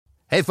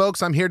Hey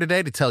folks, I'm here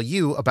today to tell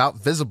you about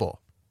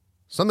Visible.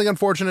 Something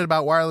unfortunate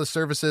about wireless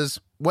services,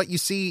 what you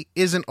see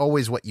isn't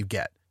always what you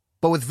get.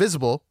 But with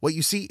Visible, what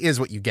you see is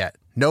what you get.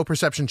 No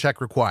perception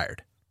check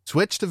required.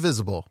 Switch to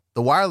Visible,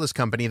 the wireless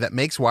company that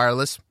makes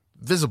wireless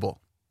visible.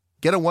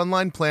 Get a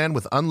one-line plan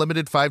with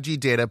unlimited 5G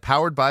data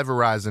powered by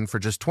Verizon for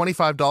just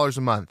 $25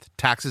 a month,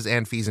 taxes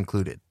and fees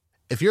included.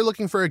 If you're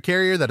looking for a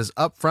carrier that is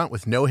upfront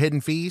with no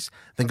hidden fees,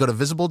 then go to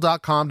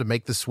Visible.com to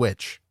make the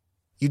switch.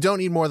 You don't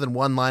need more than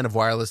one line of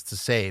wireless to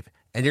save,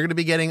 and you're going to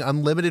be getting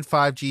unlimited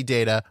 5G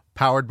data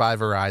powered by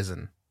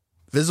Verizon.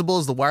 Visible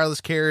is the wireless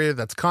carrier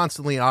that's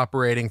constantly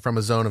operating from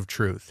a zone of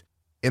truth.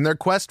 In their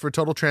quest for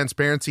total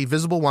transparency,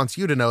 Visible wants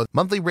you to know the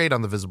monthly rate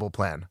on the Visible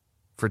plan.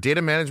 For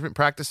data management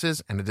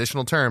practices and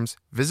additional terms,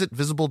 visit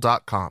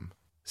Visible.com.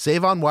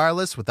 Save on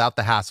wireless without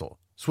the hassle.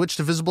 Switch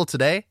to Visible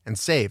today and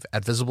save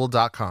at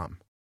Visible.com.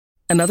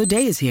 Another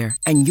day is here,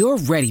 and you're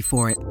ready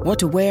for it. What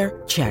to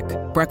wear? Check.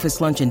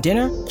 Breakfast, lunch, and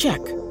dinner? Check.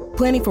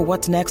 Planning for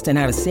what's next and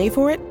how to save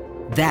for it?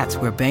 That's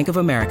where Bank of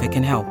America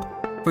can help.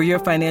 For your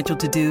financial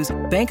to-dos,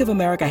 Bank of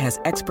America has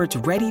experts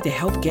ready to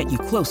help get you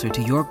closer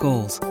to your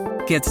goals.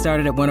 Get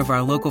started at one of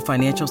our local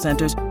financial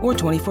centers or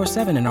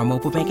 24/7 in our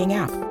mobile banking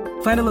app.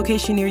 Find a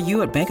location near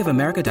you at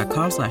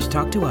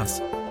bankofamerica.com/talktous.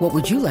 What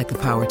would you like the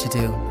power to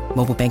do?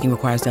 Mobile banking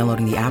requires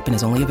downloading the app and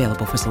is only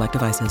available for select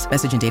devices.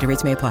 Message and data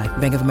rates may apply.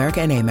 Bank of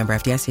America N.A., member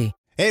FDIC.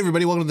 Hey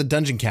everybody, welcome to the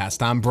Dungeon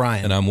Cast. I'm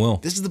Brian. And I'm Will.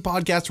 This is the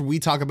podcast where we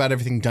talk about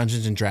everything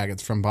Dungeons and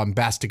Dragons, from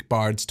bombastic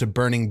bards to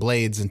burning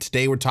blades, and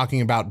today we're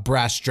talking about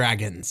brass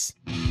dragons.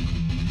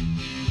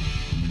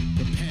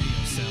 Prepare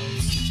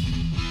yourselves.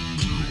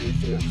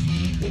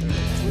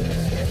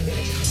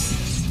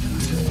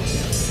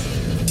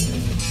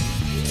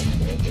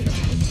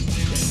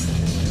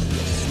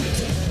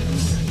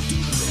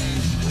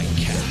 I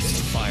cast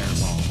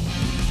Fireball.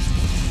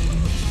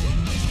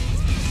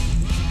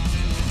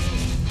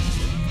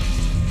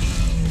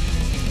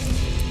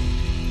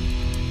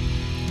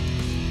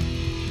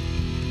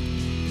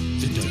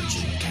 The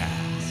Dungeon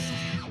Cast.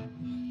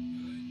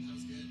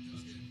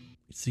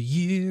 It's the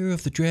year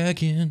of the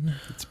dragon.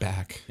 It's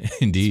back.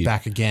 Indeed. It's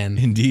back again.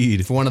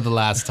 Indeed. For one of the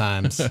last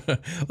times.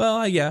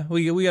 Well, yeah,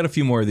 we got a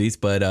few more of these,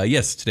 but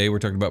yes, today we're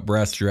talking about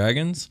brass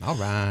dragons. All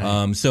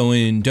right. So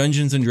in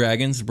Dungeons and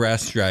Dragons,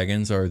 brass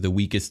dragons are the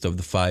weakest of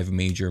the 5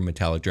 major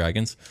metallic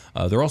dragons.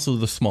 They're also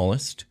the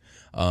smallest.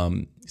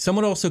 Some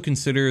would also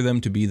consider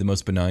them to be the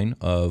most benign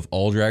of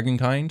all dragon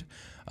kind,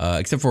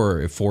 except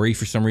for 4E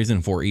for some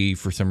reason. 4E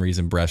for some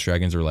reason, brass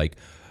dragons are like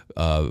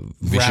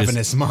vicious,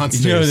 ravenous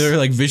monsters. You know, they're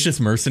like vicious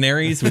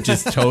mercenaries, which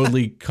is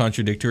totally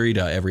contradictory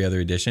to every other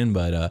edition.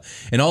 But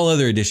in all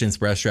other editions,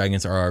 brass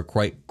dragons are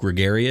quite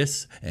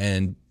gregarious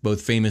and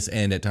both famous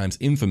and at times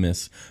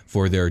infamous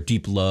for their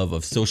deep love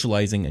of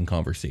socializing and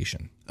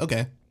conversation.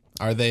 Okay.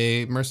 Are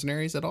they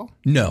mercenaries at all?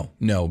 No.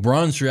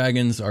 Bronze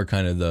dragons are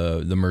kind of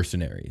the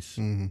mercenaries,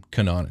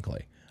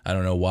 canonically. I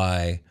don't know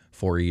why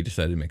 4E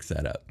decided to mix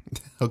that up.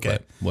 Okay.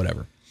 But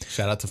whatever.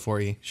 Shout out to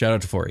 4E. Shout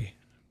out to 4E.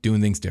 Doing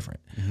things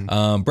different.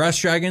 Brass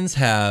dragons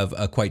have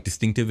a quite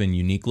distinctive and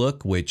unique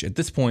look, which at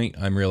this point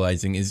I'm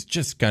realizing is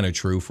just kind of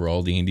true for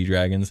all D&D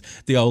dragons.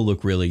 They all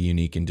look really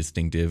unique and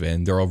distinctive,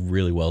 and they're all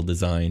really well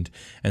designed.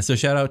 And so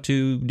shout out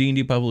to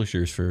D&D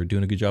publishers for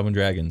doing a good job on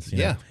dragons. You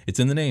know, it's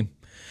in the name.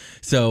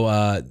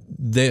 So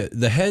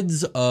the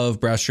heads of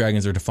brass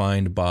dragons are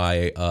defined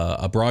by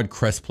a broad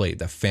crest plate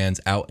that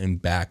fans out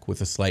and back with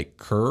a slight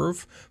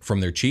curve from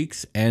their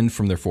cheeks and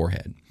from their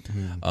forehead.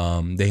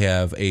 They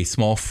have a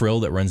small frill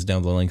that runs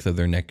down the length of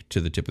their neck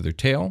to the tip of their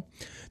tail.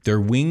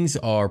 Their wings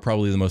are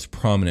probably the most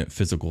prominent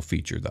physical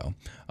feature, though.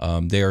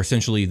 They are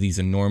essentially these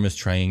enormous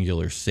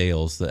triangular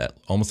sails that,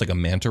 almost like a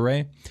manta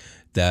ray,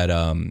 that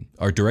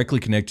are directly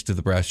connected to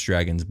the brass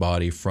dragon's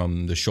body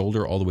from the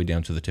shoulder all the way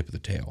down to the tip of the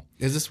tail.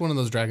 Is this one of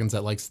those dragons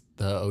that likes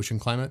the ocean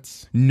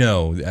climates?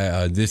 No,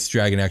 this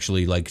dragon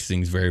actually likes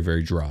things very,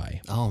 very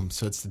dry. Oh,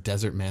 so it's the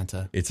desert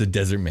manta. It's a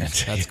desert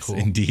manta. That's yes, cool.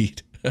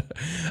 Indeed.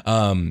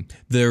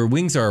 Their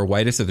wings are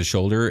widest at the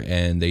shoulder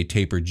and they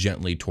taper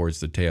gently towards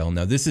the tail.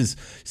 Now, this is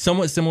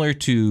somewhat similar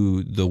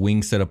to the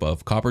wing setup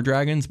of copper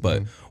dragons,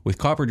 but with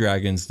copper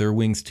dragons, their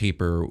wings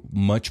taper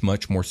much,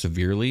 much more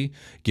severely,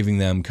 giving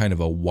them kind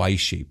of a Y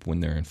shape when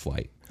they're in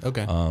flight.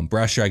 Okay.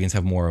 Brass dragons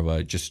have more of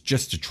a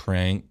just a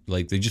triangle,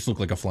 like they just look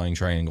like a flying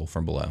triangle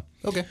from below.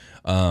 Okay.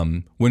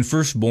 When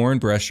first born,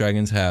 brass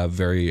dragons have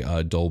very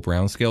dull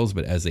brown scales,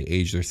 but as they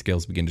age, their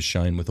scales begin to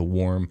shine with a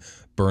warm,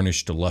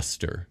 burnished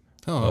luster.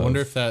 Oh, I wonder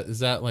if that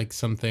is like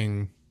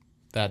something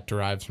that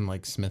derives from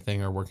like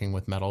smithing or working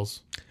with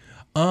metals.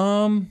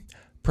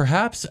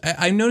 Perhaps.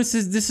 I noticed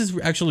this is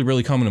actually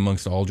really common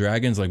amongst all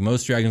dragons. Like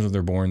most dragons when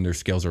they're born, their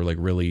scales are like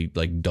really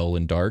like dull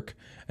and dark,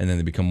 and then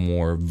they become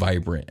more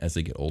vibrant as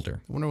they get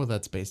older. I wonder what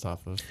that's based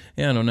off of.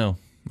 Yeah, I don't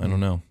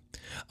know.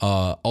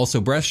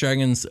 Also, brass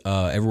dragons,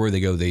 everywhere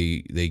they go,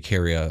 they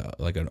carry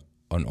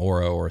an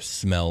aura or a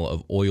smell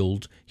of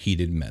oiled,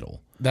 heated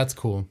metal. That's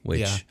cool.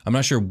 Which I'm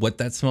not sure what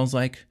that smells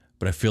like,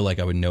 but I feel like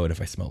I would know it if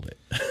I smelled it.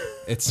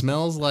 It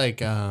smells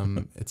like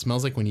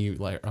when you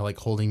are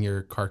holding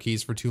your car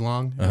keys for too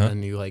long, and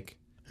then you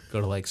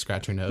go to like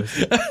scratch your nose.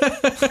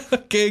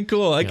 Okay,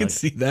 cool. I can like,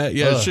 see that.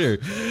 Yeah, ugh. sure.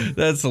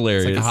 That's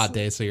hilarious. It's like a hot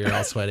day, so you're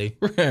all sweaty.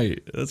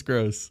 Right. That's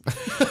gross.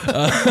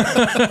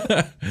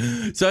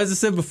 So as I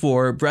said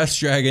before, breast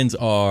dragons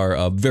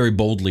are very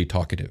boldly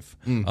talkative.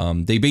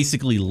 They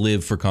basically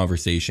live for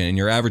conversation, and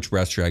your average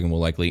breast dragon will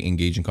likely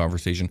engage in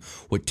conversation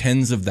with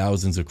tens of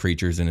thousands of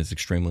creatures in its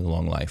extremely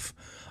long life.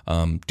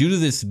 Due to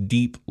this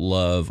deep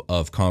love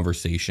of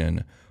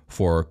conversation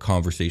for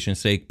conversation's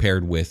sake,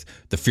 paired with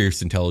the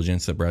fierce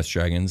intelligence that breast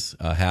dragons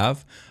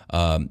have,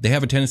 they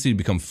have a tendency to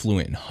become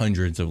fluent in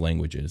hundreds of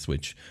languages,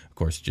 which of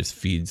course just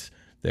feeds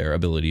their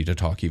ability to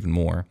talk even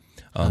more.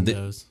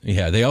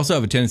 They also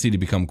have a tendency to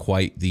become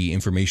quite the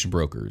information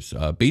brokers,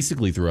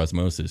 basically through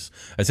osmosis.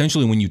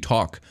 Essentially, when you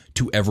talk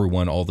to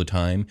everyone all the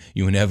time,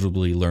 you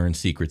inevitably learn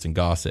secrets and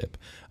gossip.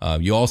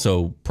 You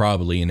also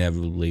probably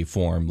inevitably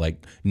form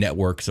like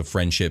networks of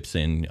friendships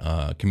and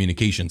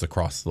communications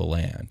across the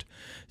land.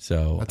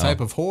 So A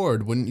type of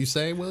horde, wouldn't you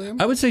say, William?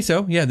 I would say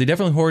so. Yeah, they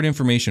definitely hoard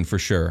information for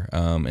sure.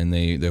 And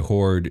they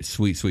hoard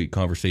sweet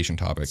conversation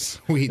topics.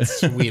 Sweet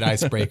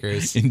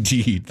icebreakers.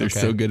 Indeed. They're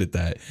so good at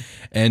that.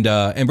 And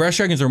brass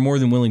dragons are more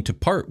than willing to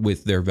part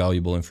with their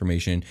valuable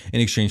information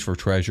in exchange for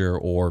treasure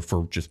or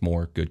for just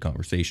more good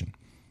conversation.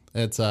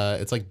 It's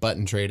like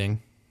button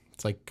trading.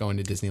 It's like going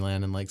to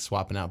Disneyland and like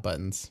swapping out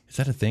buttons. Is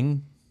that a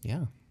thing?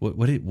 Yeah.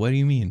 What do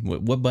you mean?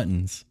 What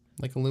buttons?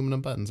 Like aluminum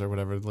buttons or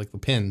whatever, like the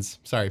pins.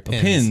 Sorry,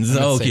 pins. Pins. I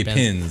meant Oh, to say okay,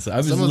 pins. I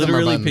was Some of them are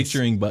literally buttons.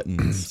 picturing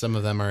buttons. Some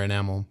of them are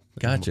enamel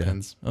Gotcha.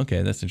 pins.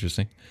 Okay, that's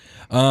interesting.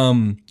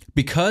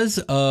 Because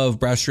of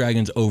brass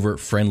dragons' overt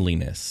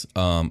friendliness,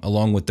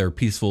 along with their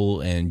peaceful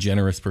and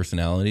generous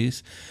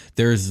personalities,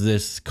 there's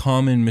this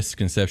common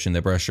misconception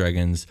that brass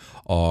dragons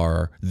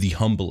are the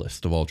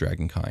humblest of all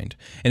dragonkind.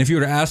 And if you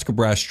were to ask a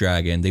brass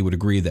dragon, they would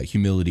agree that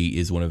humility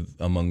is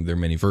among their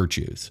many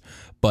virtues.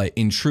 But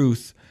in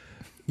truth,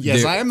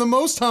 Yes, I am the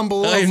most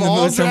humble of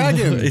all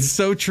dragons. It's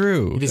so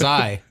true. It is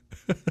I.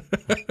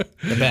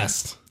 The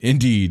best.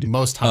 Indeed.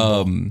 Most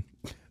humble.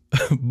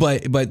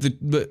 But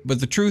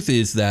the truth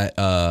is that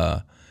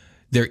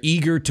their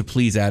eager to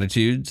please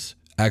attitudes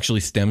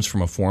actually stems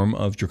from a form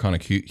of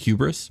draconic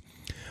hubris.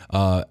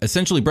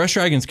 Essentially, breast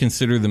dragons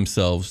consider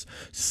themselves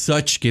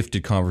such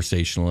gifted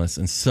conversationalists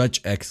and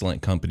such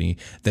excellent company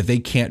that they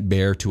can't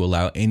bear to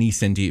allow any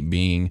sentient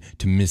being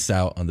to miss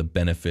out on the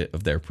benefit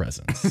of their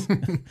presence.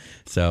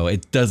 So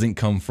it doesn't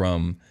come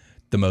from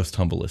the most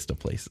humblest of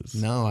places.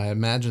 No, I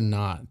imagine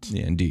not.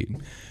 Yeah, indeed.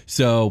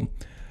 So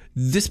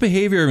this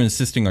behavior of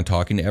insisting on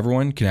talking to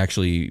everyone can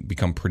actually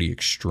become pretty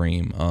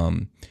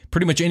extreme.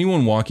 Pretty much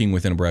anyone walking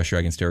within a brass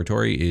dragon's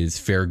territory is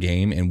fair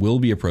game and will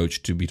be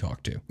approached to be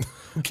talked to.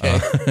 Okay.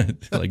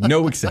 Like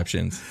no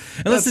exceptions.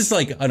 Unless it's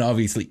like an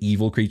obviously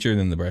evil creature,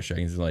 then the brass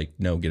dragons are like,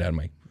 no, get out of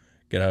my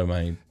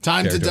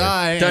Time territory. to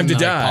die. Time to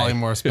and, die.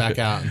 Polymorphs back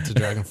out into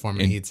dragon form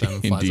and eats them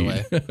and flies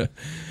Indeed. away.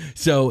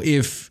 So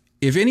if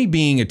any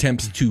being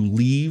attempts to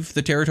leave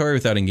the territory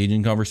without engaging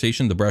in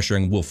conversation, the brass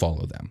dragon will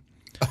follow them.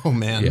 Oh,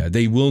 man. Yeah,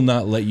 they will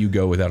not let you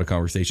go without a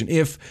conversation.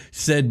 If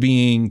said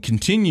being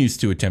continues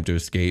to attempt to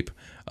escape,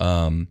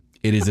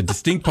 it is a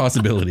distinct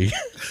possibility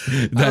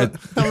that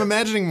I'm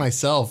imagining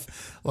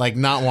myself like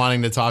not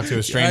wanting to talk to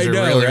a stranger I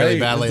know, really right?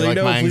 badly. It's like,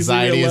 Like no, my please leave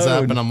me anxiety is up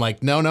alone. and I'm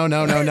like,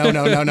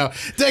 no.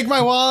 Take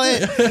my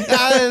wallet.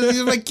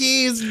 My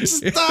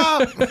keys.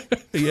 Stop.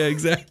 yeah,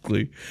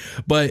 exactly.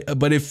 But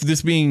if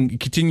this being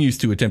continues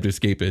to attempt to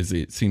escape, as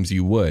it seems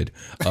you would,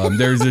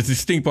 there's a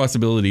distinct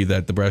possibility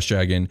that the brass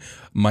dragon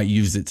might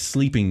use its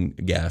sleeping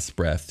gas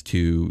breath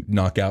to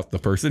knock out the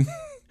person.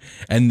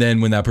 And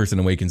then when that person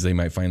awakens, they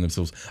might find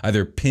themselves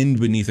either pinned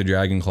beneath a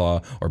dragon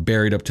claw or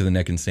buried up to the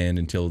neck in sand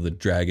until the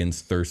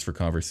dragon's thirst for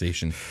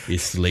conversation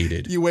is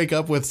slated. You wake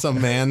up with some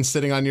man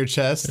sitting on your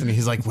chest and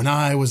he's like, when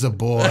I was a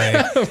boy.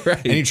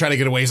 Right. And you try to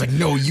get away. He's like,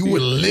 no, you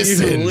will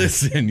listen. You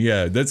listen.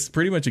 Yeah, that's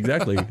pretty much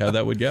exactly how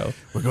that would go.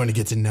 We're going to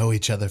get to know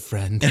each other,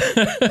 friend.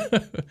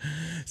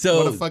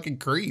 So What a fucking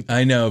creep.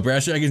 I know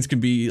brass dragons can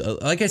be,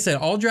 like I said,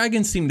 all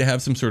dragons seem to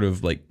have some sort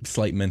of like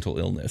slight mental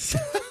illness.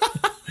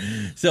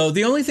 So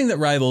the only thing that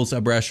rivals a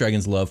brass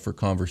dragon's love for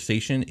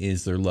conversation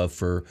is their love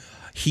for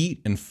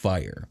heat and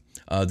fire.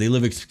 They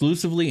live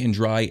exclusively in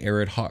dry,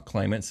 arid, hot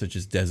climates such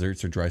as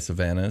deserts or dry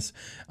savannas,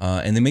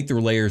 and they make their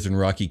lairs in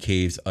rocky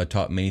caves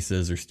atop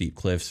mesas or steep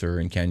cliffs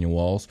or in canyon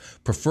walls,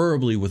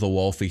 preferably with a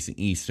wall facing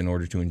east in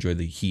order to enjoy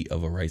the heat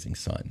of a rising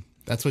sun.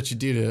 That's what you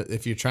do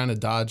if you're trying to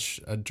dodge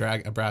a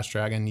brass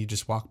dragon. You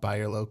just walk by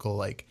your local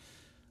like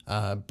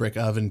brick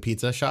oven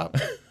pizza shop,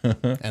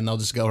 and they'll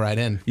just go right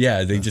in.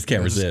 Yeah, they just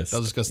can't resist.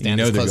 They'll just go stand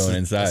they're as going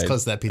inside.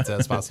 close to that pizza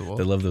as possible.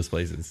 They love those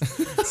places.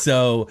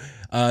 So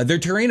their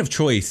terrain of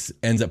choice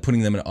ends up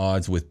putting them at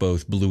odds with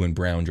both blue and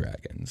brown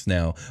dragons.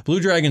 Now, blue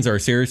dragons are a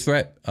serious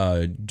threat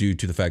due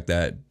to the fact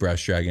that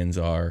brass dragons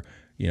are,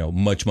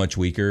 much, much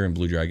weaker, and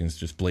blue dragons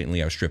just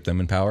blatantly outstrip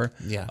them in power.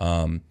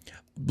 Yeah.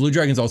 Blue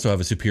dragons also have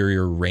a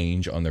superior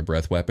range on their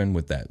breath weapon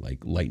with that like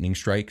lightning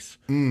strikes.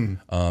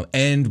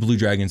 And blue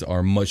dragons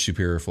are much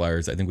superior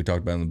flyers. I think we talked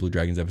about in the blue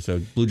dragons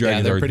episode. Blue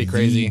dragons they're are pretty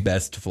crazy. the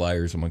best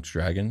flyers amongst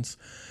dragons.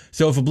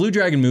 So if a blue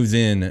dragon moves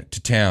in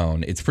to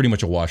town, it's pretty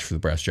much a wash for the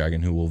brass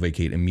dragon, who will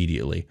vacate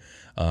immediately,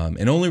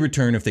 and only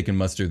return if they can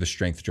muster the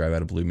strength to drive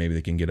out a blue. Maybe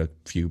they can get a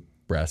few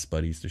brass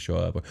buddies to show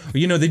up. Or,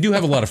 they do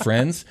have a lot of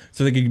friends,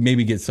 so they could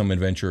maybe get some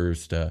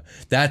adventurers to.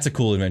 That's a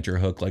cool adventure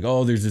hook. Like,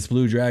 oh, there's this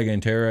blue dragon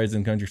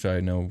terrorizing the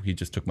countryside. No, he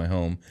just took my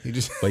home.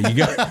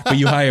 But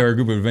you hire a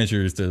group of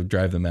adventurers to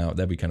drive them out.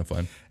 That'd be kind of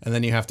fun. And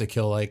then you have to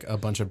kill like a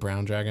bunch of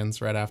brown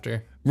dragons right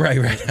after.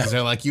 Right. Because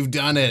they're like, you've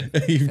done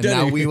it. You've done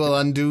now it. we will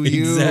undo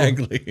you.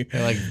 Exactly.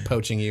 They're like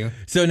poaching you.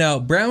 So now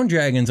brown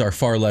dragons are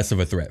far less of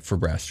a threat for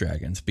brass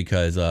dragons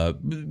because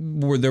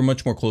they're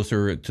much more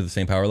closer to the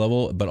same power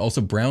level, but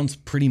also browns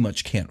pretty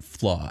much can't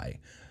fly.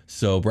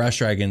 So brass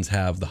dragons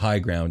have the high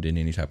ground in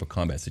any type of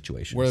combat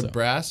situation.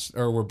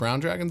 Were brown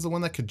dragons the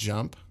one that could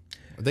jump?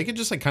 They could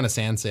just like kind of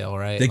sand sail,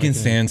 right? They can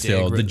sand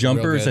sail. The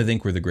jumpers, I I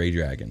think, were the gray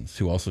dragons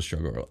who also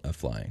struggle at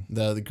flying.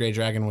 The gray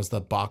dragon was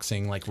the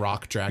boxing like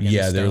rock dragon.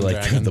 Yeah, they're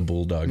like dragon. the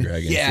bulldog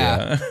dragons.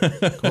 Yeah.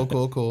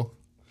 Cool.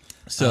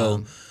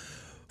 So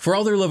for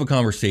all their love of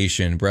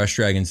conversation, brass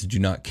dragons do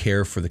not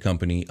care for the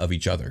company of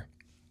each other.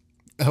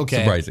 Okay.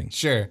 Surprising.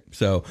 Sure.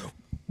 So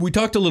we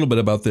talked a little bit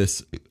about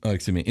this,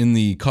 in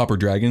the Copper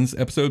Dragons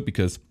episode,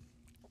 because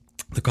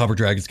the Copper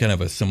Dragons kind of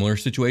have a similar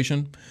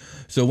situation.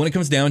 So when it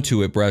comes down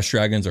to it, brass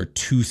dragons are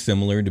too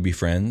similar to be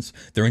friends.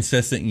 Their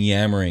incessant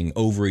yammering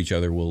over each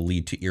other will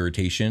lead to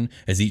irritation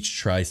as each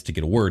tries to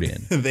get a word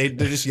in. They're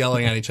just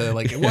yelling at each other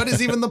like, what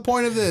is even the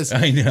point of this?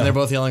 I know. And they're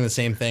both yelling the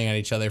same thing at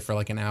each other for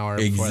like an hour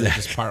before they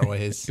just part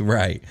ways.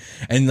 Right.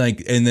 And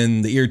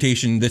then the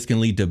irritation, this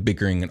can lead to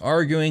bickering and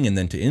arguing, and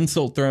then to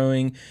insult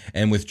throwing.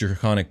 And with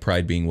draconic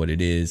pride being what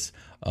it is,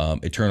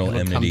 eternal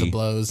enmity. Come to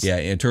blows. Yeah,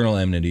 eternal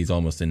enmity is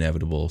almost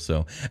inevitable.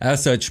 So,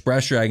 as such,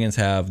 brass dragons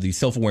have the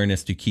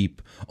self-awareness to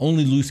keep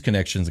only loose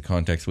connections and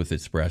contacts with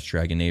its brass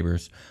dragon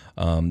neighbors.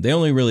 They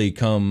only really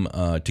come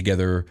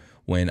together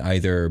when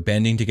either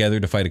banding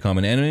together to fight a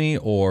common enemy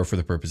or for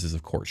the purposes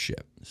of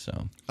courtship.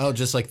 So,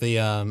 just like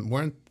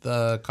weren't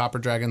the copper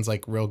dragons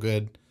like real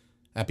good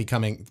at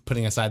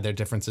putting aside their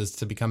differences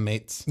to become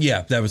mates?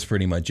 Yeah, that was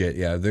pretty much it.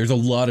 Yeah, there's a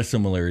lot of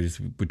similarities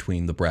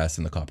between the brass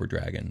and the copper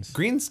dragons.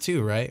 Greens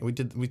too, right? We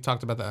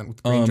talked about that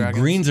with green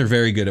dragons. Greens are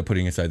very good at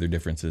putting aside their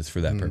differences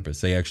for that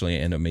purpose. They actually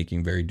end up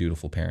making very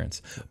dutiful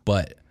parents.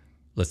 But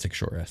let's take a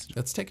short rest.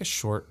 Let's take a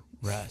short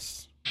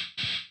rest.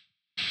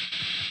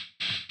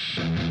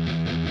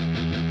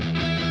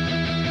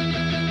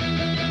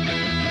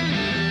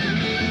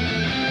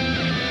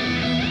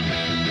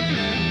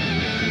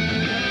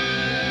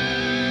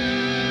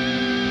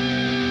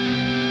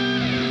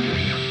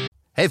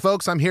 Hey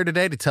folks, I'm here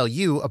today to tell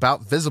you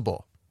about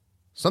Visible.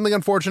 Something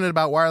unfortunate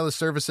about wireless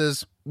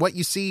services, what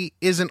you see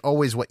isn't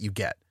always what you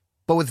get.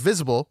 But with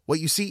Visible,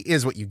 what you see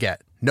is what you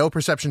get. No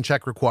perception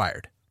check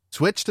required.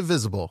 Switch to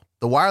Visible,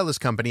 the wireless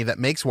company that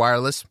makes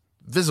wireless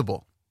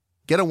visible.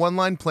 Get a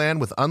one-line plan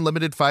with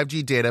unlimited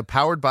 5G data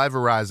powered by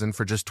Verizon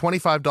for just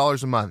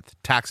 $25 a month,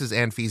 taxes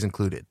and fees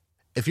included.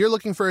 If you're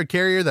looking for a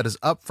carrier that is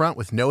upfront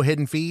with no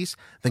hidden fees,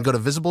 then go to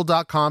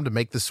Visible.com to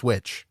make the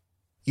switch.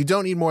 You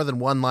don't need more than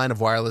one line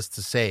of wireless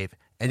to save,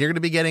 and you're going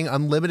to be getting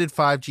unlimited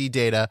 5G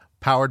data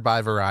powered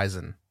by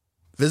Verizon.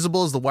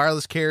 Visible is the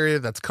wireless carrier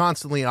that's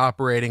constantly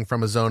operating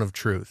from a zone of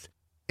truth.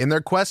 In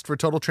their quest for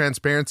total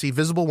transparency,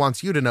 Visible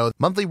wants you to know the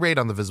monthly rate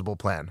on the Visible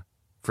plan.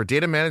 For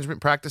data management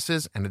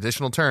practices and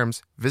additional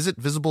terms, visit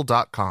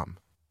Visible.com.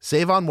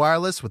 Save on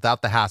wireless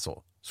without the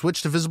hassle.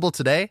 Switch to Visible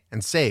today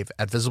and save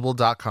at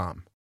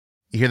Visible.com.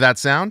 You hear that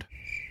sound?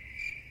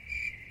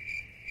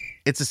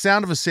 It's the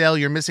sound of a sale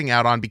you're missing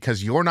out on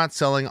because you're not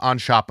selling on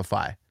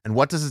Shopify. And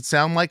what does it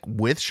sound like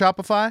with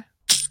Shopify?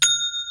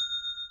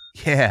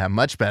 Yeah,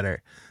 much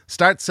better.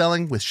 Start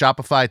selling with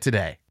Shopify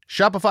today.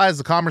 Shopify is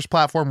the commerce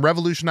platform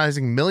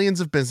revolutionizing millions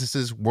of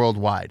businesses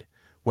worldwide.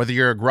 Whether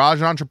you're a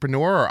garage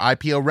entrepreneur or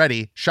IPO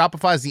ready,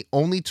 Shopify is the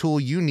only tool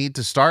you need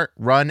to start,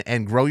 run,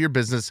 and grow your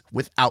business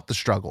without the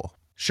struggle.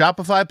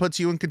 Shopify puts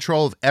you in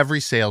control of every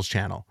sales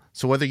channel.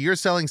 So whether you're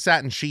selling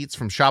satin sheets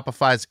from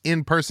Shopify's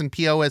in-person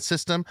POS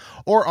system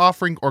or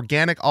offering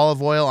organic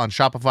olive oil on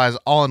Shopify's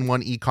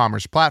all-in-one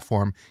e-commerce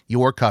platform,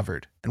 you're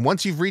covered. And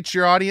once you've reached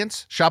your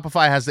audience,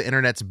 Shopify has the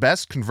internet's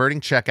best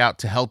converting checkout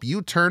to help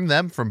you turn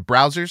them from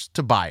browsers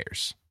to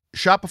buyers.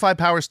 Shopify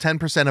powers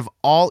 10% of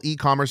all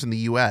e-commerce in the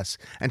U.S.,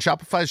 and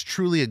Shopify is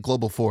truly a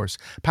global force,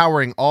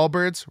 powering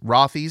Allbirds,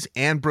 Rothy's,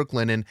 and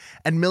Brooklinen,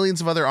 and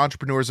millions of other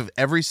entrepreneurs of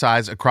every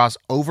size across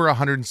over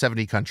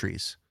 170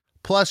 countries.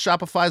 Plus,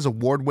 Shopify's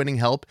award-winning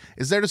help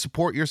is there to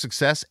support your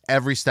success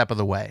every step of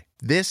the way.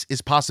 This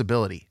is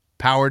Possibility,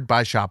 powered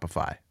by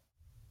Shopify.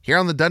 Here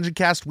on the Dungeon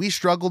Cast, we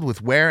struggled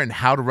with where and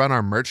how to run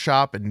our merch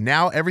shop, and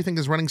now everything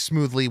is running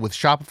smoothly with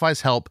Shopify's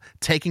help,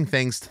 taking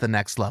things to the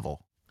next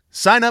level.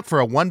 Sign up for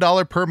a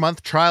 $1 per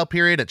month trial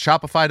period at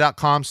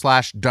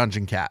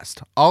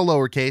shopify.com/dungeoncast. All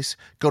lowercase.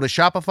 Go to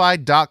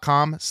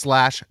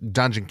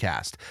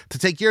shopify.com/dungeoncast to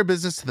take your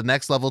business to the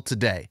next level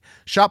today.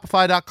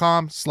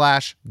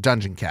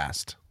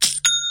 Shopify.com/dungeoncast.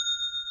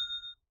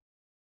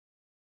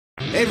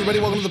 Hey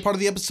everybody, welcome to the part of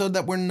the episode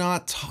that we're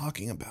not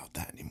talking about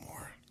that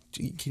anymore.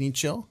 Can you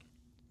chill?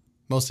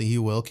 Mostly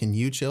you, Will. Can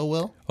you chill,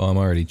 Will? Oh, I'm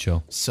already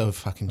chill. So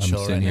fucking I'm chill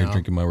sitting right here now.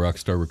 drinking my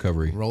Rockstar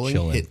Recovery. Rolling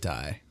chilling. hit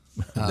die.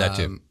 That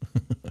too.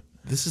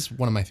 This is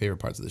one of my favorite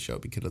parts of the show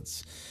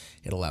because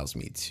it allows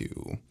me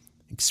to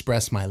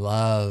express my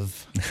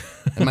love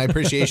and my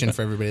appreciation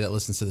for everybody that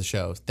listens to the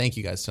show. Thank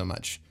you guys so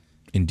much.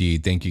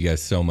 Indeed. Thank you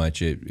guys so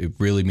much. It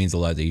really means a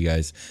lot that you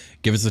guys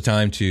give us the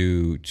time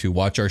to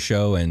watch our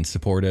show and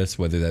support us,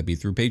 whether that be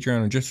through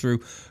Patreon or just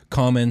through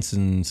comments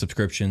and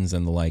subscriptions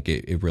and the like.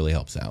 It really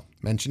helps out.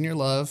 Mention your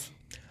love.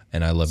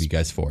 And I love you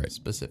guys for it.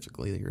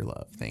 Specifically your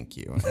love. Thank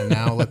you. And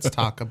now let's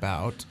talk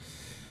about,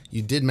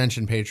 you did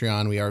mention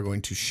Patreon. We are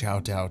going to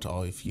shout out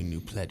all of you new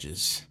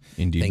pledges.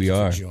 Indeed, Thank we you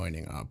are. for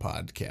joining our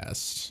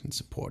podcast and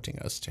supporting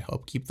us to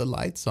help keep the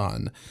lights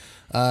on.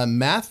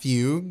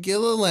 Matthew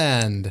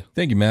Gilliland,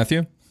 Thank you,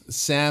 Matthew.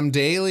 Sam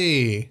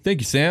Daly,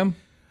 Thank you, Sam.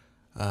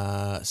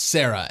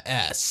 Sarah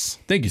S.,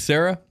 Thank you,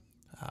 Sarah.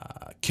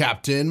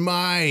 Captain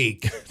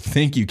Mike,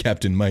 Thank you,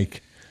 Captain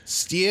Mike.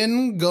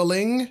 Stian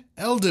Gulling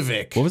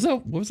Eldevik. What was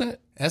that? What was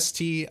that?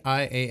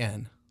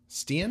 Stian.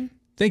 Stian?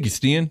 Thank you,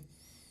 Stian.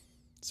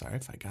 Sorry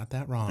if I got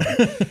that wrong.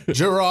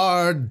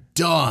 Gerard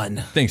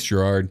Dunn. Thanks,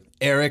 Gerard.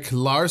 Eric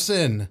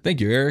Larson.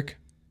 Thank you, Eric.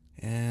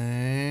 And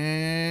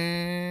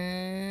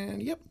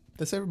yep,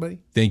 that's everybody.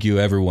 Thank you,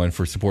 everyone,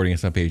 for supporting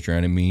us on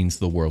Patreon. It means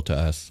the world to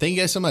us. Thank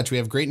you guys so much. We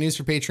have great news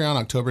for Patreon.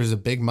 October is a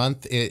big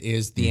month. It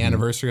is the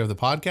anniversary of the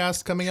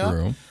podcast coming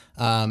True.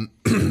 up.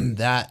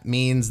 That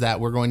means that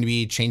we're going to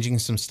be changing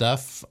some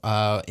stuff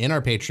in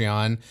our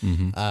Patreon,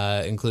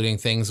 including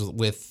things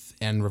with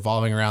and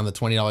revolving around the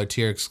 $20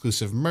 tier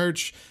exclusive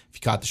merch. If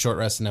you caught the short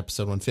rest in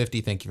episode 150,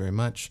 thank you very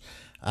much.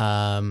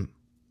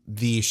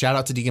 The shout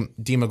out to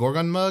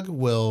Demogorgon mug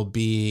will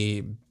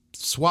be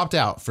swapped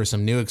out for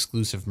some new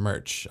exclusive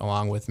merch,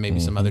 along with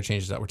maybe some other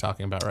changes that we're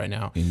talking about right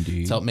now.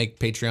 Indeed. To help make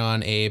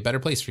Patreon a better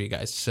place for you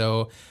guys.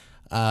 So,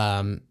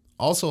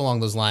 also along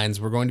those lines,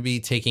 we're going to be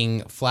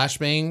taking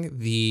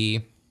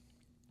Flashbang,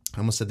 I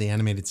almost said the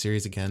animated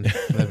series again.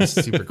 That was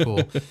super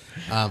cool.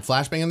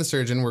 Flashbang and the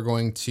Surgeon, we're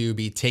going to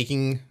be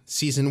taking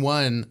season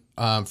 1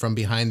 from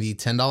behind the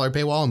 $10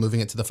 paywall and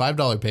moving it to the $5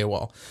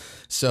 paywall.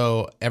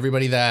 So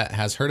everybody that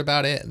has heard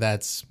about it,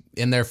 that's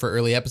in there for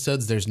early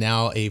episodes, there's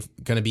now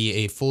going to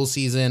be a full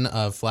season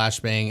of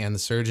Flashbang and the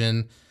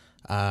Surgeon,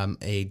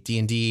 a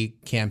D&D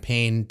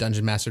campaign,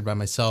 dungeon mastered by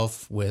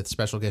myself with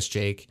special guest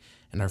Jake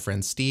and our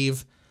friend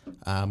Steve,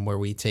 where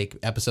we take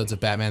episodes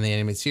of Batman the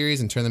Animated Series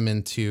and turn them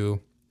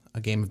into a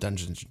game of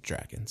Dungeons and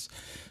Dragons.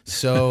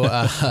 So,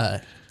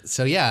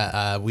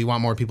 we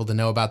want more people to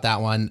know about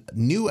that one.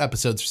 New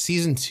episodes for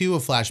season 2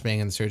 of Flashbang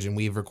and the Surgeon.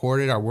 We've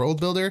recorded our world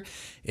builder.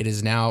 It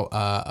is now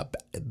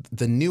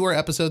the newer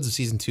episodes of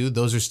season 2.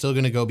 Those are still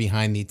going to go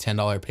behind the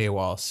 $10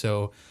 paywall.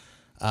 So,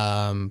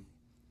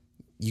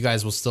 you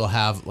guys will still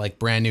have like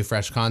brand new,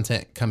 fresh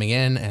content coming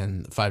in,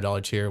 and the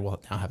 $5 tier will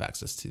now have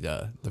access to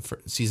the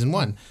season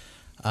 1.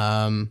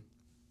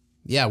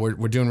 Yeah,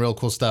 we're doing real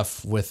cool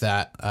stuff with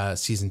that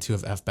season 2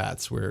 of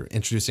FBATS. We're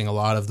introducing a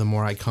lot of the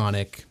more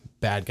iconic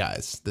bad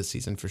guys this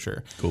season for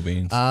sure. Cool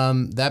beans.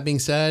 That being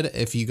said,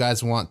 if you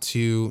guys want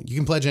to, you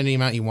can pledge any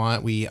amount you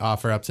want. We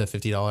offer up to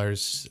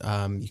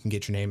 $50. You can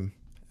get your name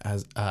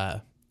as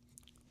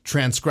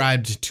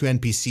transcribed to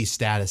NPC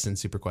status in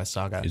Super Quest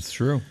Saga. It's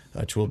true.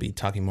 Which we'll be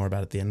talking more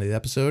about at the end of the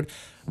episode.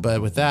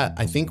 But with that,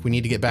 I think we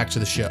need to get back to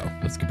the show.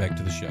 Let's get back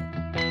to the show.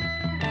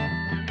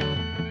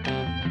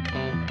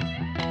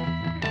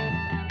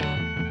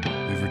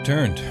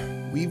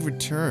 We've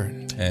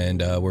returned.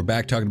 And we're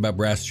back talking about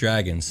brass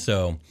dragons.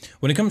 So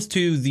when it comes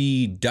to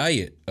the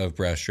diet of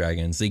brass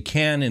dragons, they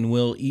can and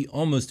will eat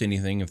almost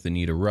anything if the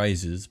need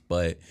arises.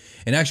 But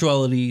in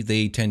actuality,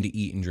 they tend to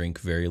eat and drink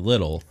very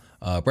little.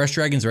 Brass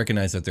dragons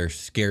recognize that their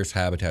scarce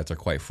habitats are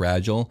quite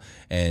fragile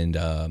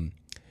and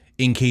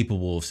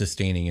incapable of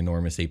sustaining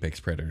enormous apex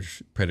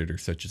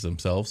predators such as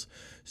themselves.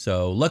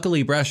 So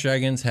luckily, brass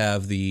dragons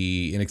have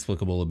the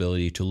inexplicable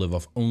ability to live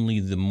off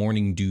only the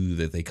morning dew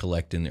that they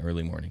collect in the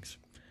early mornings.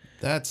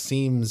 That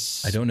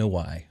seems... I don't know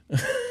why.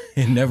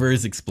 It never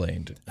is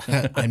explained.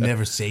 I'm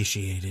never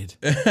satiated.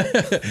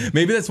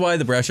 Maybe that's why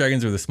the brass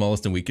dragons are the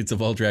smallest and weakest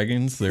of all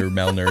dragons. They're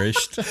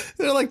malnourished.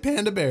 They're like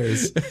panda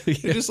bears.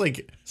 They're just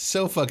like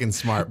so fucking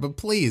smart. But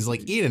please,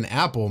 like, eat an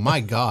apple.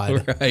 My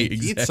God. Right,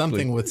 exactly. Eat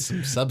something with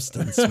some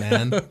substance,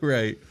 man.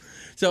 Right.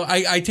 So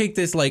I take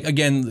this, like,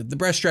 again, the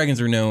brass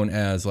dragons are known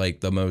as like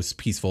the most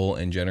peaceful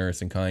and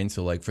generous and kind.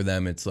 So like for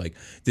them, it's like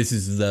this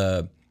is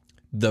the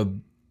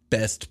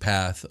best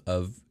path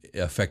of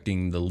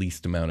affecting the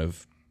least amount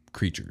of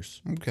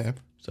creatures. Okay.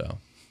 So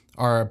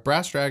are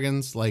brass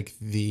dragons like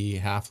the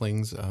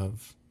halflings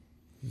of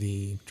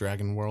the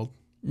dragon world?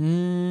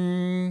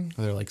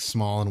 They're like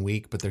small and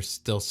weak, but they're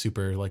still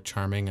super like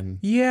charming and...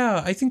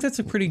 Yeah, I think that's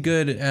a pretty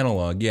good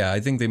analog. Yeah, I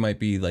think they might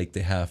be like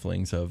the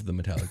halflings of the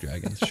metallic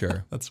dragons.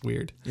 Sure. That's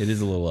weird. It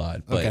is a little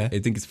odd, but Okay. I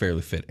think it's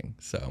fairly fitting.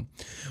 So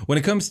when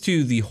it comes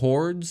to the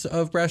hordes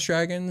of brass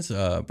dragons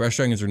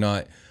are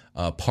not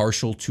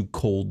partial to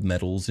cold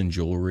metals and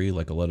jewelry,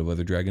 like a lot of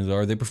other dragons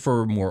are. They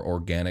prefer more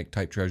organic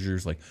type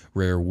treasures like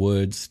rare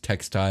woods,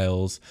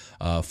 textiles,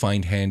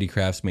 fine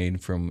handicrafts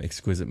made from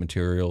exquisite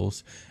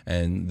materials,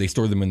 and they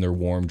store them in their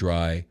warm,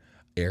 dry,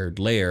 aired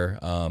lair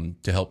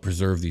to help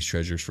preserve these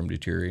treasures from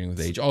deteriorating with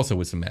age. Also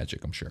with some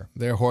magic, I'm sure.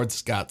 Their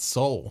hoard's got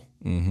soul.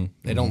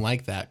 They don't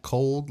like that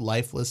cold,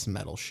 lifeless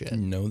metal shit.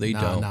 No, they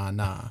don't.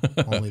 Nah.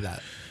 Only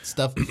that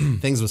stuff,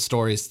 things with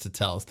stories to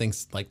tell,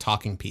 things like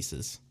talking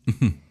pieces.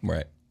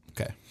 Right.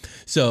 Okay.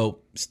 So,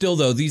 still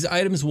though, these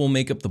items will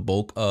make up the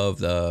bulk of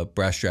the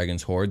Brass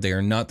Dragon's hoard. They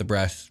are not the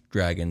Brass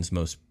Dragon's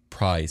most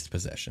prized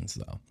possessions,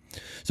 though.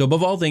 So,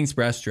 above all things,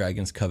 Brass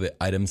Dragons covet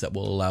items that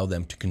will allow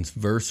them to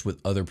converse with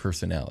other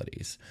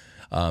personalities.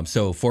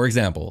 So, for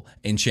example,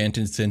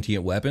 enchanted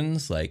sentient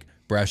weapons, like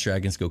Brass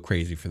Dragons go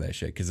crazy for that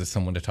shit because there's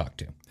someone to talk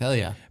to. Hell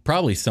yeah.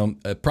 Probably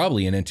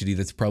an entity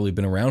that's probably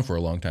been around for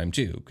a long time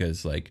too,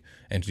 because like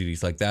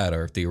entities like that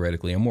are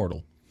theoretically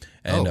immortal.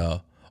 And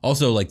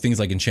also, like things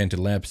like enchanted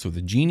lamps with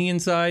a genie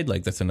inside,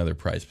 like that's another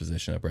prized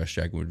possession that Brass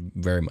Dragon would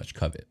very much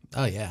covet.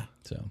 Oh yeah.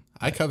 So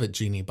I covet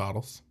genie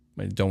bottles.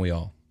 don't we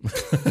all?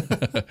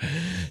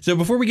 So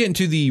before we get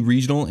into the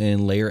regional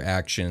and layer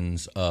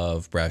actions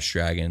of Brass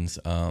Dragons,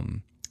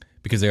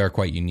 because they are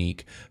quite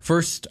unique.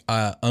 First,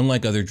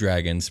 unlike other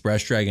dragons,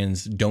 Brass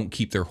Dragons don't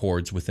keep their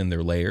hoards within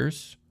their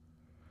layers.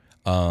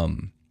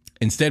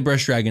 Instead,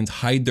 Brass Dragons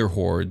hide their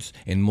hoards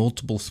in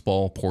multiple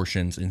small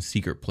portions in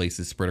secret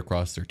places spread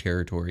across their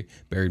territory,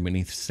 buried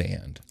beneath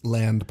sand.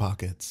 Land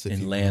pockets.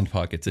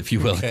 Pockets, if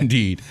you will,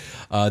 indeed.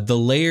 The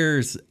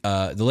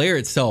layer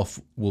itself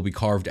will be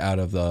carved out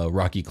of the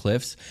rocky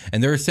cliffs,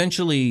 and they're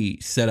essentially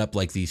set up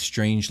like these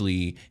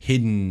strangely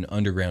hidden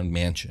underground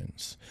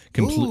mansions.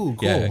 Ooh, cool.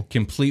 Yeah,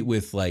 complete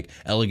with like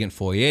elegant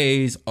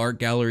foyers, art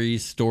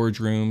galleries, storage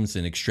rooms,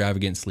 and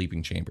extravagant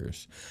sleeping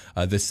chambers.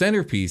 The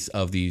centerpiece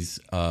of these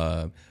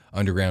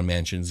underground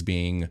mansions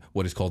being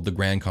what is called the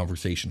Grand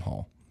Conversation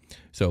Hall.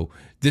 So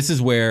this is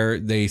where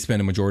they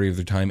spend a majority of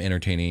their time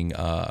entertaining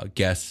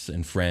guests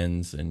and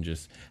friends and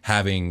just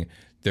having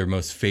their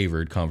most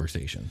favored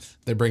conversations.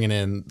 They're bringing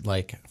in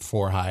like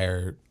for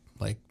hire,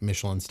 like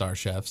Michelin star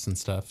chefs and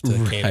stuff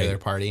to cater their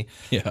party.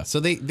 Yeah. So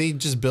they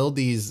just build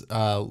these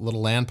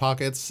little land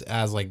pockets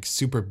as like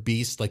super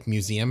beast, like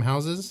museum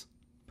houses.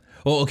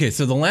 Well, okay.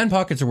 So the land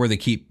pockets are where they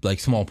keep like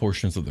small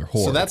portions of their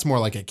hoard. So that's more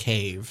like a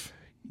cave.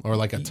 Or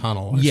like a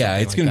tunnel. Yeah,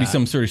 it's going to be that.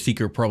 some sort of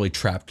secret, probably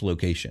trapped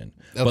location.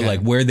 Okay. But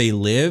like where they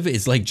live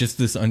is like just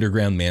this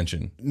underground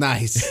mansion.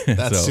 Nice.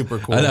 That's So, super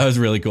cool. That was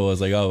really cool. I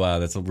was like, oh, wow,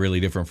 that's really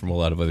different from a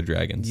lot of other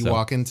dragons. You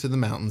walk into the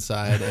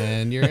mountainside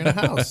and you're in a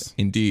house.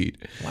 Indeed.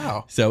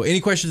 Wow. So any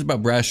questions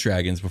about Brass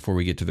Dragons before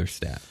we get to their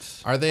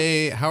stats?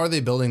 How are they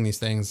building these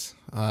things?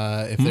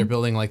 If they're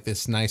building like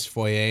this nice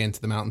foyer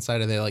into the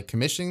mountainside, are they like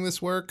commissioning this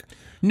work?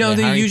 No,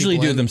 they hiring usually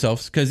people do it in?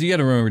 themselves because you got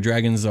to remember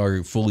dragons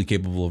are fully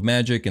capable of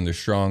magic and they're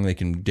strong. They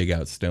can dig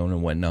out stone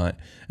and whatnot.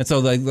 And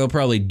so they'll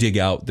probably dig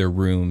out their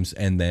rooms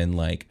and then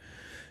like,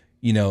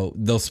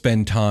 they'll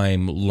spend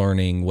time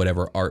learning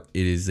whatever art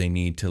it is they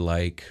need to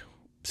like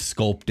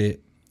sculpt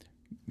it,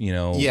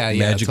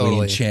 magically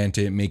totally. enchant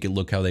it, make it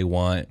look how they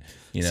want.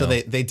 So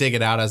they dig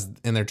it out as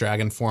in their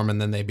dragon form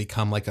and then they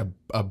become like a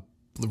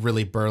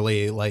really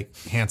burly, like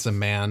handsome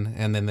man.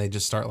 And then they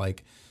just start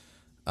like,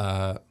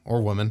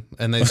 or woman,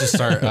 and they just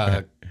start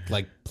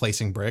like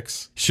placing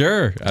bricks.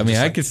 Sure. I mean,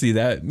 I could see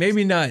that.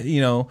 Maybe not,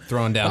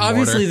 throwing down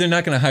obviously mortar. they're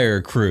not going to hire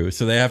a crew,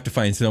 so they have to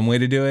find some way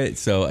to do it.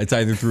 So it's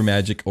either through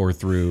magic or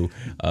through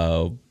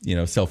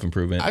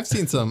self-improvement. I've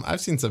seen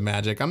some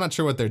magic. I'm not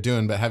sure what they're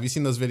doing, but have you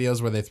seen those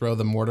videos where they throw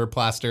the mortar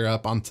plaster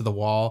up onto the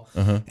wall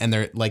and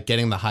they're like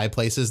getting the high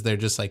places, they're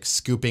just like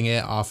scooping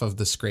it off of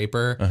the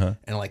scraper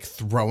and like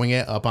throwing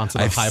it up onto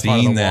the high part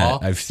of the wall.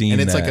 I've seen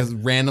and it's that.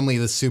 like randomly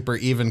the super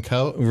even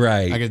coat.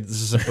 Right. Like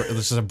this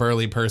is a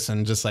burly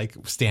person just like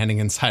standing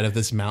inside of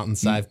this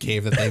mountainside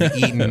cave that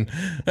they've eaten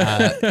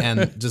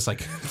and just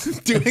like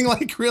doing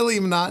like really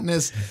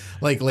monotonous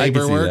like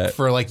labor see work that.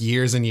 for like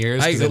years and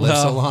years because they live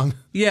so long.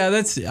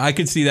 Yeah, I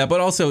could see that.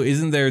 But also,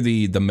 isn't there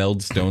the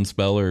meld stone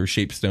spell or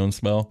shape stone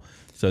spell?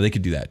 So they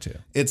could do that too.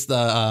 It's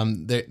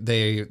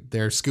the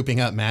they're scooping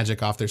up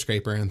magic off their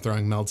scraper and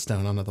throwing meld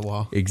stone onto the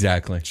wall.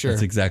 Exactly. Sure.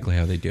 That's exactly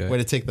how they do it. Way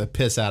to take the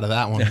piss out of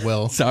that one,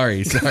 Will.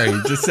 Sorry.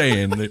 Just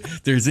saying.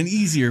 There's an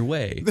easier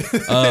way.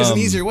 There's an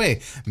easier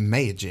way.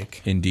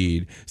 Magic.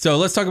 Indeed. So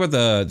let's talk about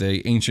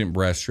the ancient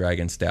Brass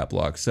Dragon stat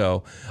block.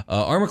 So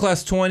armor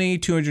class 20,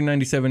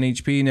 297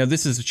 HP. Now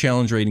this is a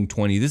challenge rating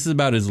 20. This is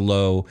about as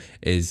low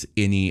as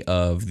any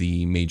of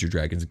the major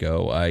dragons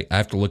go. I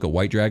have to look at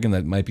White Dragon.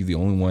 That might be the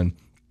only one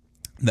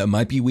that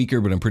might be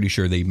weaker, but I'm pretty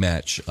sure they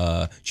match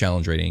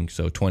challenge rating,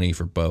 so 20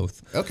 for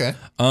both. Okay.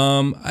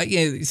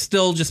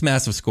 Still just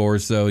massive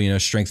scores, though.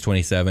 Strength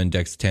 27,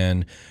 Dex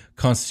 10,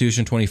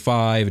 Constitution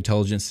 25,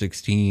 Intelligence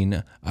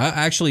 16.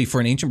 Actually, for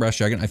an Ancient Brass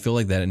Dragon, I feel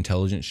like that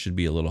intelligence should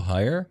be a little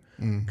higher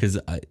because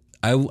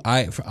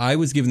I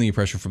was given the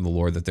impression from the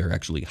lore that they're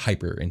actually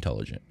hyper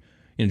intelligent.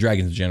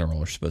 Dragons in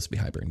general are supposed to be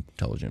hyper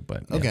intelligent,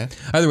 but yeah. Okay.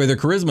 Either way, their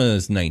charisma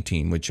is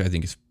 19, which I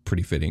think is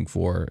pretty fitting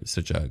for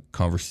such a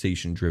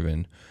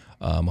conversation-driven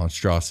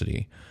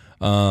monstrosity.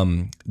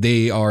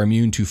 They are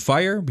immune to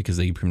fire because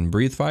they can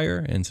breathe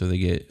fire, and so they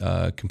get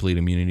complete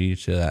immunity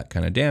to that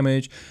kind of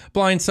damage.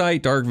 Blind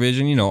sight, dark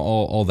vision,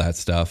 all that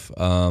stuff.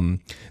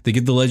 They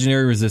get the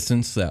legendary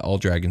resistance that all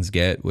dragons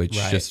get, which,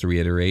 just to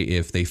reiterate,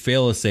 if they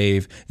fail a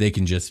save, they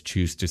can just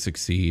choose to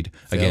succeed.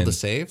 Fail to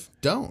save?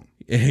 Don't.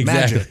 Exactly.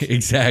 Magic.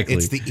 Exactly.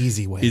 It's the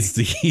easy way. It's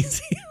the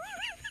easy way.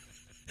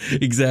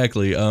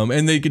 Exactly.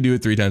 And they can do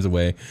it 3 times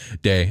a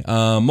day.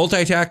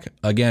 Multi-attack,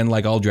 again,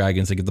 like all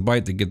dragons, they get the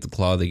bite, they get the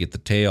claw, they get the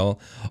tail.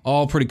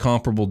 All pretty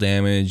comparable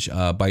damage.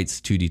 Bites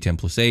 2d10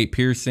 plus 8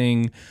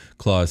 piercing.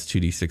 Claws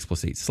 2d6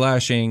 plus 8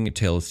 slashing.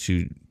 Tail is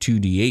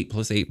 2d8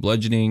 plus 8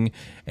 bludgeoning.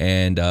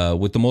 And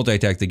with the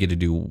multi-attack, they get to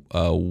do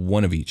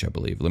 1 of each, I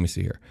believe. Let me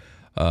see here.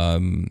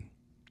 And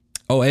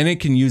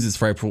it can use its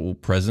frightful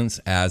presence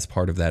as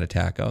part of that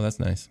attack. Oh, that's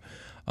nice.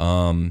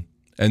 And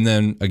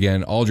then,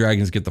 again, all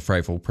dragons get the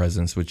Frightful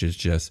Presence, which is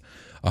just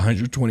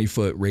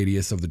 120-foot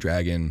radius of the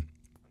dragon.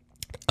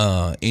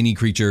 Any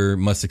creature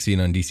must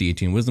succeed on DC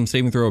 18 Wisdom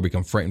saving throw or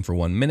become frightened for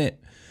 1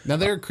 minute. Now,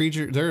 there are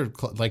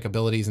like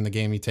abilities in the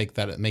game you take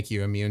that make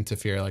you immune to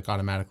fear, like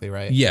automatically,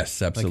 right?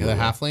 Yes, absolutely. Like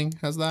the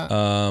Halfling has that?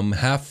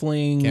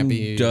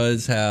 Halfling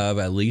does have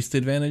at least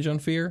advantage on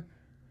fear.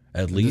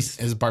 At least.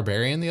 Is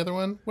Barbarian the other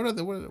one? What are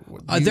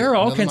there are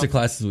all kinds of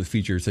classes with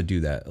features that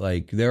do that.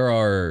 Like there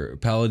are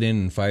Paladin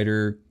and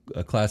Fighter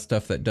class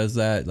stuff that does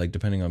that, like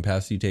depending on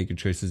paths you take or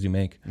choices you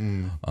make.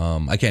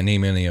 I can't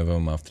name any of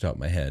them off the top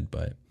of my head,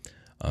 but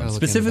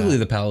specifically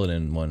the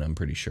Paladin one, I'm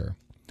pretty sure.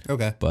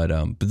 Okay.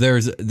 But there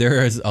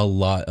is a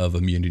lot of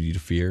immunity to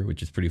fear,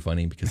 which is pretty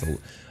funny because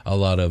a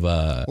lot of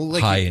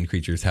high-end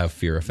creatures have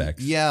fear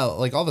effects. Yeah,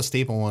 like all the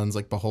staple ones,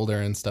 like Beholder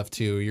and stuff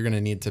too. You're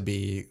gonna need to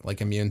be like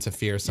immune to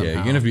fear somehow. Yeah,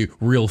 you're gonna be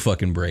real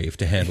fucking brave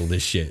to handle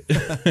this shit.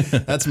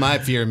 That's my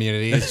fear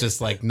immunity. It's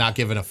just like not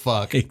giving a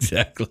fuck.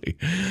 Exactly.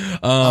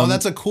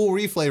 That's a cool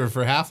reflavor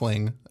for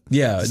Halfling.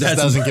 Yeah, that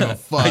doesn't give a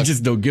fuck. I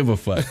just don't give a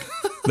fuck.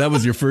 That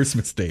was your first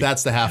mistake.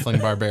 That's the Halfling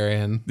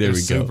Barbarian. There we go.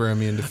 Super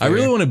immune to fear. I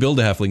really want to build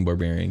a Halfling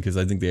Barbarian because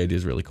I think the idea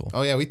is really cool.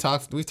 Oh yeah, we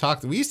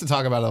used to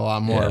talk about it a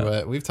lot more,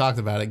 but we've talked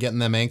about it. Getting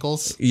them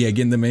ankles. Yeah,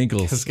 getting them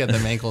ankles. Just get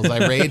them ankles.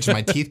 I rage,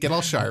 my teeth get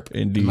all sharp.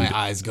 Indeed. And my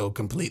eyes go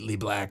completely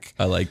black.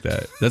 I like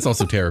that. That's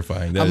also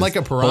terrifying. I'm like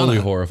a piranha. Totally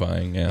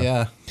horrifying.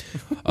 Yeah.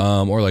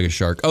 Or like a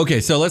shark. Okay,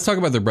 so let's talk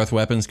about their breath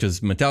weapons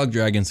because metallic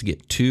dragons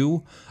get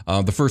 2.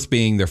 The first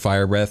being their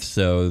fire breath.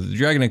 So the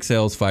dragon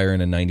exhales fire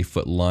in a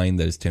 90-foot line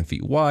that is 10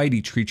 feet wide.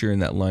 Each creature in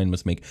that line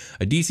must make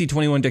a DC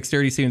 21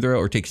 dexterity saving throw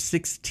or take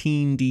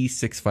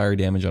 16d6 fire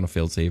damage on a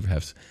failed save,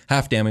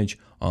 half damage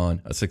on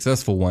a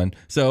successful one.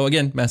 So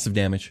again, massive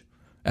damage,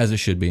 as it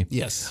should be.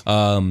 Yes.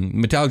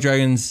 Metallic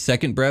dragons'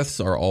 second breaths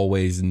are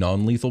always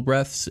non-lethal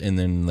breaths, and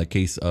then in the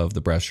case of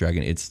the brass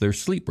dragon, it's their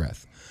sleep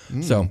breath.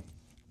 So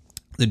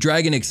the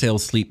dragon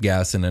exhales sleep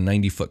gas in a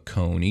 90-foot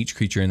cone. Each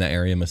creature in that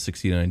area must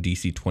succeed on a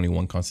DC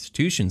 21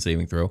 Constitution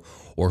saving throw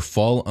or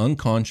fall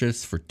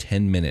unconscious for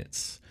 10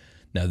 minutes.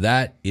 Now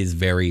that is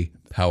very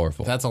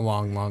powerful. That's a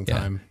long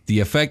time. The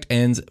effect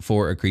ends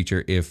for a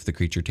creature if the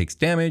creature takes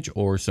damage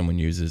or someone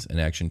uses an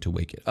action to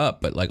wake it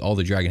up. But like all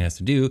the dragon has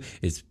to do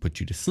is put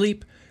you to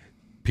sleep,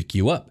 pick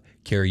you up,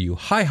 carry you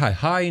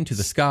high into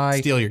the sky.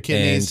 Steal your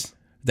kidneys. And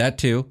that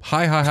too.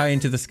 High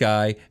into the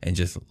sky and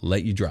just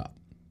let you drop.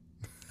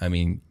 I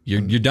mean,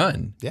 you're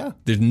done. Yeah.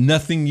 There's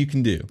nothing you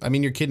can do. I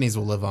mean, your kidneys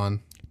will live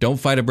on. Don't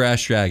fight a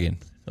brass dragon.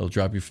 It'll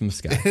drop you from the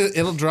sky.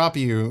 It'll drop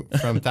you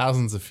from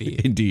thousands of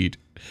feet. Indeed.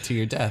 To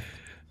your death.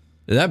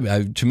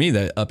 That to me,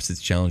 that ups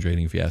its challenge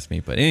rating if you ask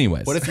me. But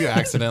anyways. What if you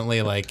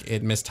accidentally, like,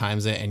 it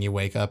mistimes it and you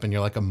wake up and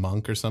you're like a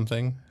monk or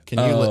something? Can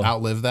you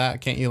outlive that?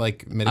 Can't you,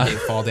 like, mitigate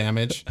fall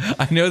damage?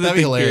 I know that. That'd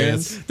be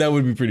hilarious. That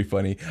would be pretty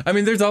funny. I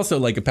mean, there's also,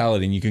 like, a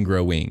paladin. You can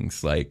grow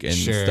wings, like, and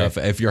stuff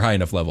if you're high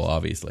enough level,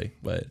 obviously.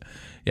 But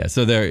yeah,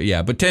 so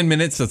but 10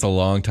 minutes, that's a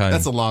long time.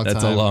 That's a long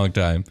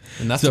time.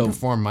 Enough to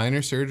perform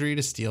minor surgery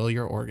to steal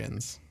your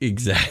organs.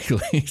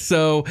 Exactly.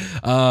 So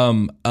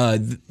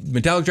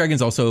metallic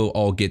dragons also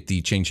all get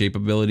the change shape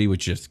ability,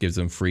 which just gives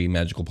them free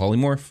magical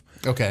polymorph.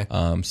 Okay.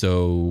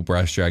 So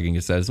brass dragon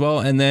gets that as well.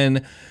 And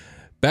then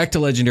back to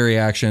legendary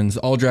actions.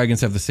 All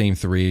dragons have the same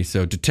 3.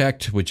 So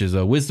detect, which is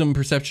a wisdom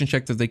perception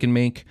check that they can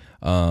make,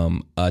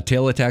 a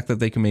tail attack that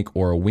they can make,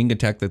 or a wing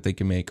attack that they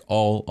can make,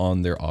 all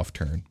on their off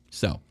turn.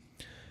 So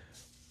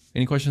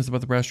any questions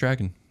about the brass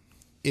dragon?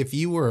 If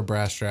you were a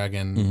brass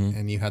dragon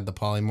and you had the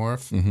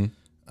polymorph,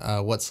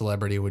 what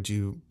celebrity would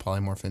you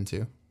polymorph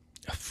into?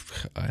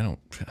 I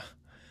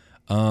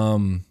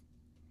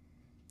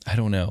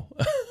don't know.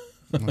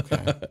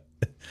 Okay.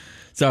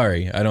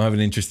 Sorry, I don't have an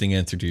interesting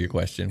answer to your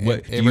question.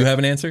 Do you have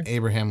an answer?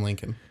 Abraham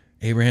Lincoln.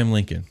 Abraham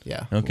Lincoln.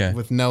 Yeah. Okay.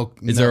 With no.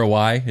 Is there a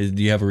why?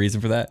 Do you have a reason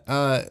for that?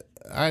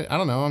 I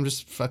don't know. I'm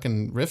just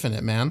fucking riffing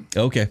it, man.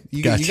 Okay.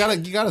 You gotcha.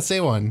 gotta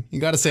say one. You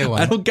gotta say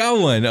one. I don't got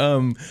one.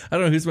 I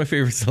don't know who's my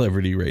favorite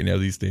celebrity right now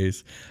these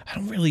days. I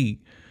don't really.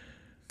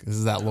 This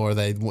is that lore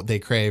they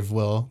crave,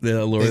 Will.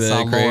 The lore they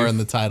saw they crave? lore in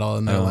the title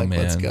and they're like, man.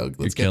 let's go.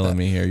 You're killing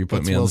me here. You're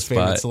putting me on the Will's spot.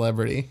 favorite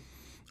celebrity?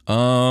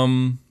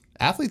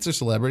 Athletes or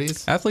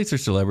celebrities? Athletes are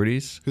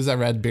celebrities. Who's that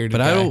red bearded But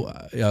guy? I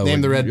don't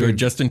Name the red beard.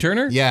 Justin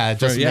Turner. Yeah,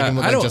 just make him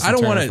look like Justin I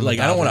don't Turner want to from the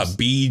I don't want Dodgers. to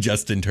be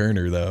Justin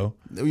Turner though.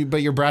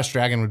 But your brass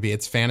dragon would be,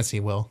 it's fantasy,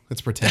 Will.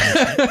 It's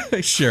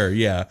pretend. Sure,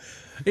 yeah.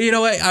 You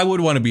know what? I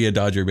would want to be a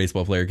Dodger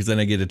baseball player because then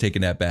I get to take a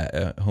nap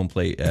at home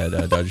plate at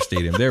Dodger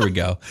Stadium. There we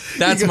go.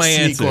 That's You go my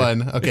sneak answer.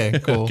 one. Okay,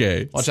 cool.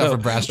 Okay. Watch out for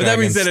brass But that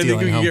being dragons said, I think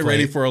we stealing can get home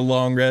ready plate. for a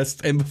long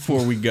rest. And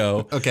before we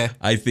go, Okay.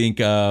 I think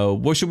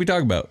what should we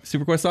talk about?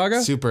 Super Quest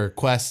Saga? Super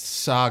Quest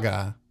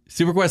Saga.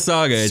 Super Quest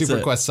Saga.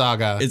 Super Quest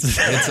Saga. It's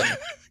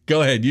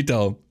go ahead. You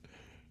tell them.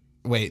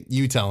 Wait,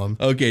 you tell him.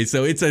 Okay,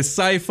 so it's a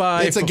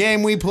sci-fi. It's a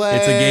game we play.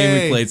 It's a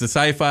game we play. It's a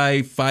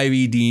sci-fi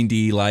 5e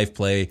D&D live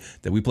play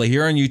that we play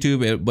here on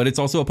YouTube, but it's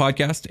also a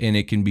podcast, and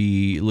it can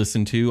be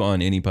listened to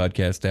on any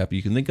podcast app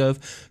you can think of: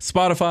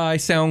 Spotify,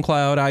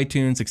 SoundCloud,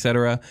 iTunes,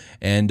 etc.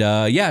 And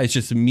yeah, it's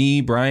just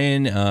me,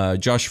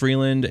 Brian, Josh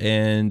Freeland,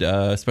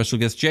 and special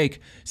guest Jake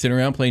sitting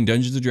around playing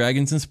Dungeons and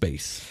Dragons in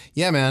space.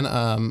 Yeah, man.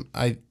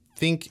 I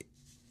think,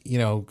 I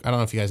don't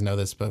know if you guys know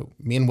this, but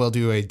me and Will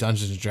do a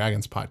Dungeons and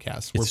Dragons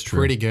podcast. We're true.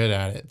 pretty good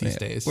at it these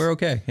days. We're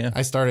okay. Yeah,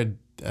 I started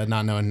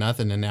not knowing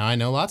nothing, and now I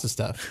know lots of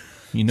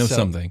stuff. you know So,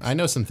 something. I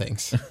know some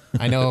things.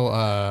 I know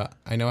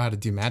how to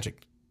do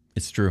magic.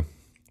 It's true.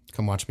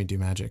 Come watch me do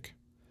magic.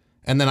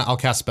 And then I'll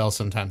cast spells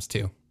sometimes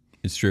too.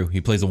 It's true.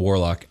 He plays a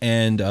warlock.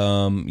 And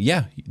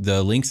yeah,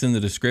 the link's in the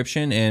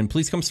description. And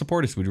please come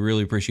support us. We'd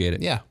really appreciate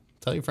it. Yeah.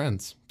 Tell your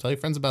friends. Tell your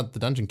friends about the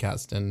Dungeon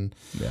Cast. And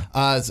Yeah.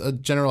 as a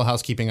general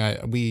housekeeping,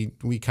 we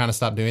kind of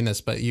stopped doing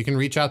this, but you can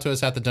reach out to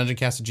us at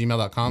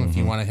thedungeoncast@gmail.com if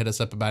you want to hit us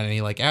up about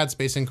any like ad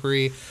space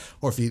inquiry,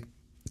 or if you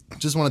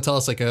just want to tell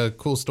us like a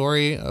cool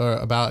story or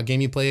about a game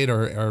you played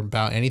or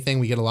about anything.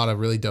 We get a lot of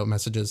really dope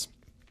messages.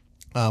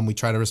 We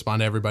try to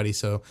respond to everybody.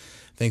 So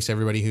thanks to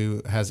everybody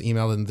who has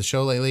emailed in the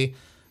show lately.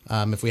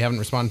 If we haven't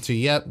responded to you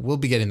yet, we'll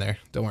be getting there.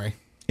 Don't worry.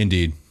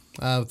 Indeed.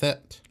 With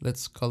that,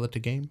 let's call it a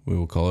game. We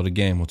will call it a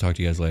game. We'll talk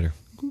to you guys later.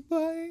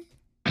 Goodbye.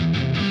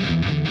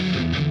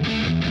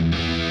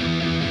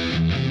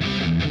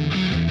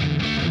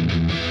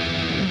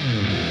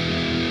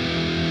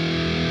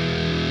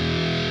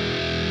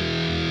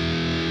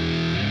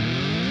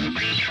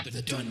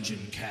 The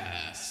Dungeon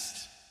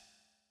Cast.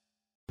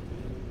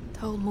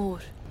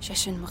 Talmor,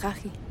 Shishin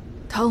Marachi.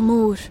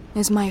 Talmor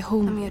is my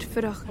home.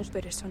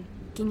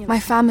 My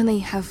family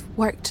have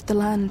worked the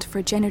land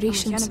for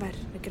generations.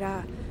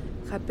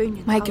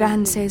 My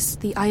gran says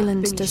the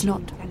island does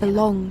not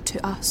belong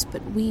to us,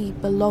 but we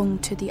belong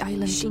to the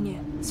island.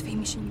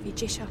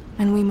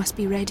 And we must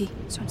be ready,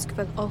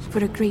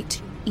 for a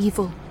great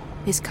evil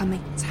is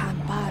coming,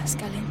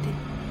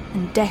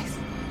 and death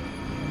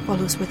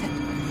follows with it.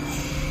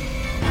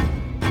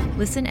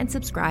 Listen and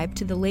subscribe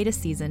to the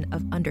latest season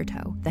of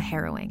Undertow, The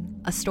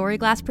Harrowing, a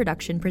Storyglass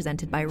production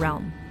presented by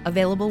Realm,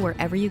 available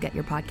wherever you get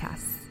your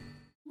podcasts.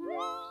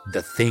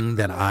 The thing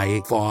that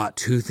I fought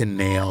tooth and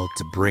nail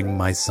to bring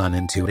my son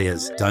into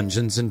is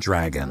Dungeons and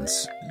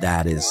Dragons.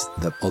 That is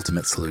the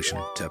ultimate solution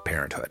to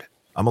parenthood.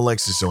 I'm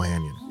Alexis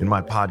Ohanian. In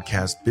my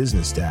podcast,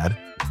 Business Dad,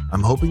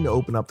 I'm hoping to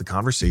open up the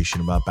conversation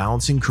about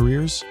balancing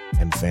careers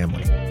and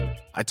family.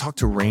 I talked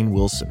to Rainn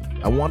Wilson.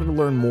 I wanted to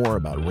learn more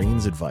about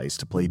Rainn's advice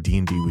to play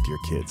D&D with your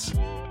kids.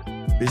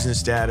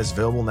 Business Dad is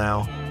available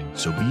now,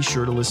 so be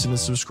sure to listen and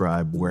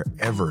subscribe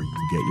wherever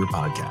you get your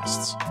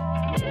podcasts.